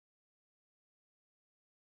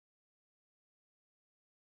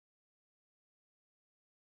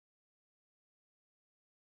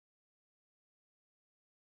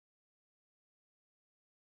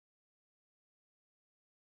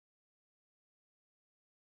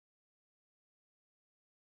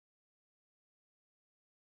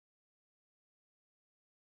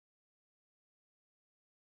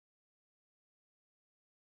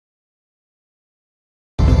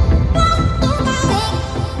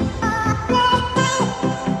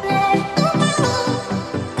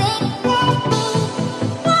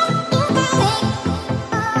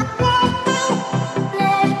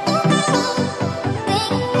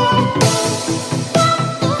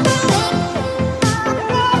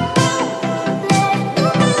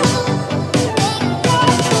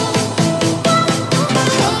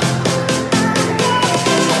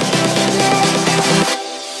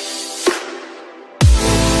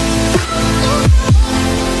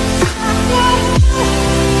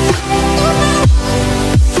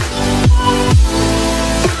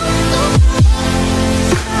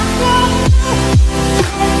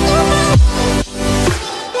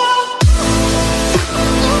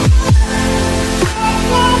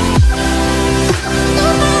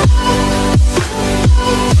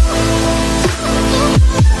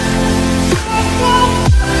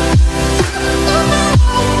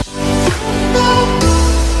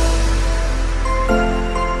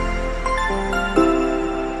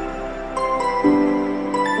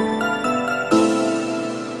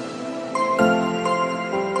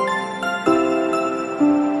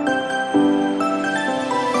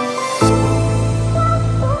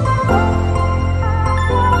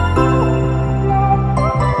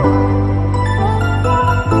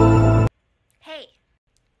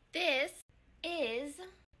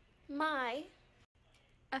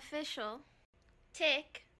official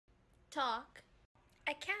TikTok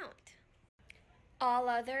account. All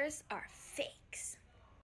others are fakes.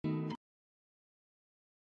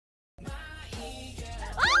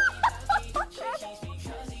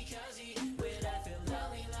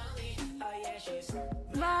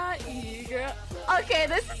 My girl. Okay,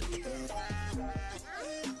 this is.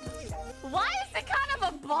 Why is it kind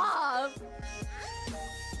of a bob?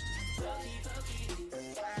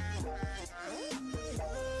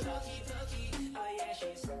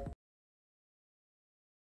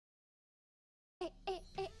 Hey, hey,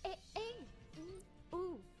 hey, hey, hey.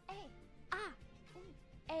 Ooh, hey, ah, ooh,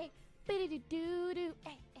 hey, biddy doo doo,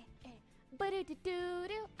 hey, hey, hey, biddy doo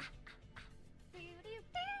doo, ah, ah, ah, biddy doo doo,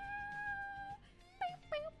 pew,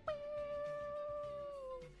 pew, pew,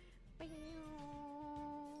 pew,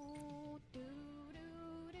 doo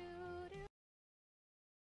doo doo doo.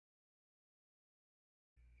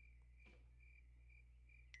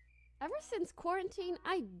 Ever since quarantine,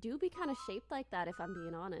 I do be kind of shaped like that if I'm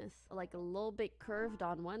being honest. Like a little bit curved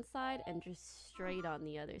on one side and just straight on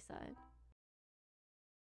the other side.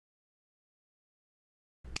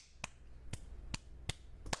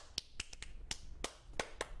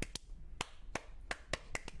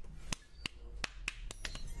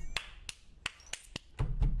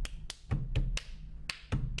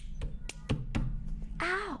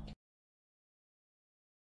 Ow!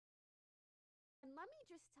 And let me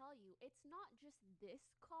just tell you, it's not just this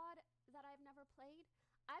COD that I've never played.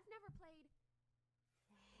 I've never played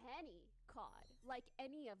any COD, like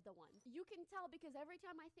any of the ones. You can tell because every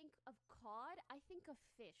time I think of COD, I think of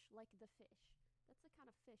fish, like the fish. That's a kind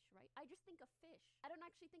of fish, right? I just think of fish. I don't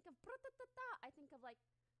actually think of I think of like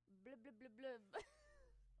blub blub blub blub.